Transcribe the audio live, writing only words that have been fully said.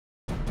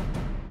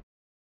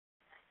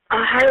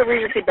Higher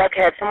Regency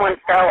Buckhead. Someone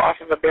fell off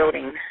of a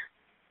building.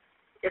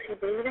 Is he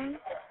bleeding?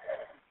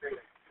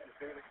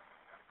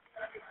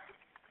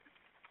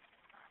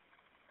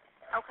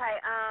 Okay,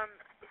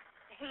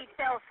 he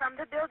fell from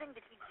the building.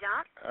 Did he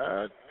jump?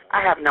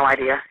 I have no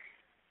idea.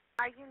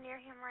 Are you near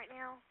him right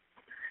now?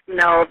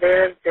 No,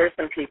 there's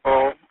some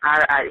people.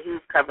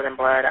 He's covered in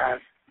blood. I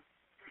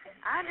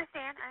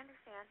understand.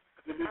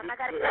 I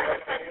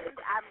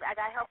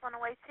got help on the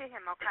way to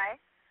him, okay?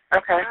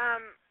 Okay.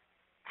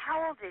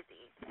 How old is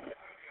he?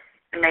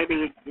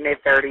 Maybe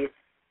mid-30s.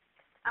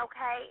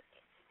 Okay.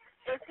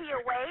 Is he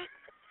awake?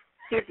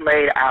 He's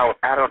laid out.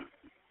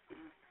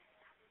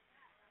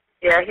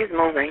 Yeah, he's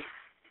moving.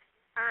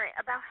 All right.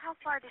 About how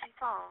far did he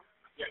fall?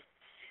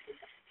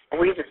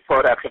 We just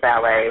pulled up to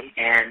valet,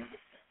 and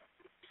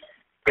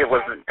it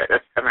was an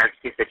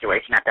emergency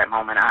situation at that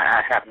moment.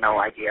 I have no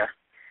idea.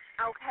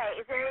 Okay.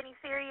 Is there any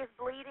serious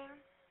bleeding?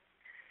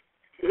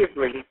 He's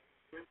bleeding.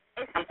 Is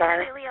he I'm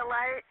sorry? completely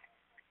alert?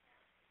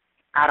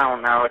 I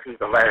don't know if he's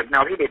alert.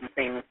 No, he didn't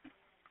seem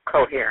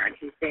coherent.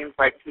 He seems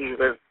like he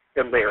was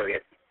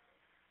delirious.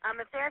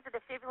 If there's a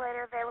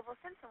defibrillator available,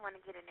 send someone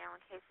to get it now in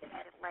case we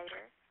need it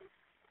later.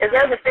 Is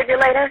there a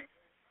defibrillator?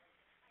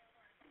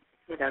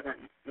 He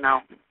doesn't.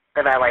 No.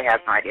 The valet has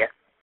no idea.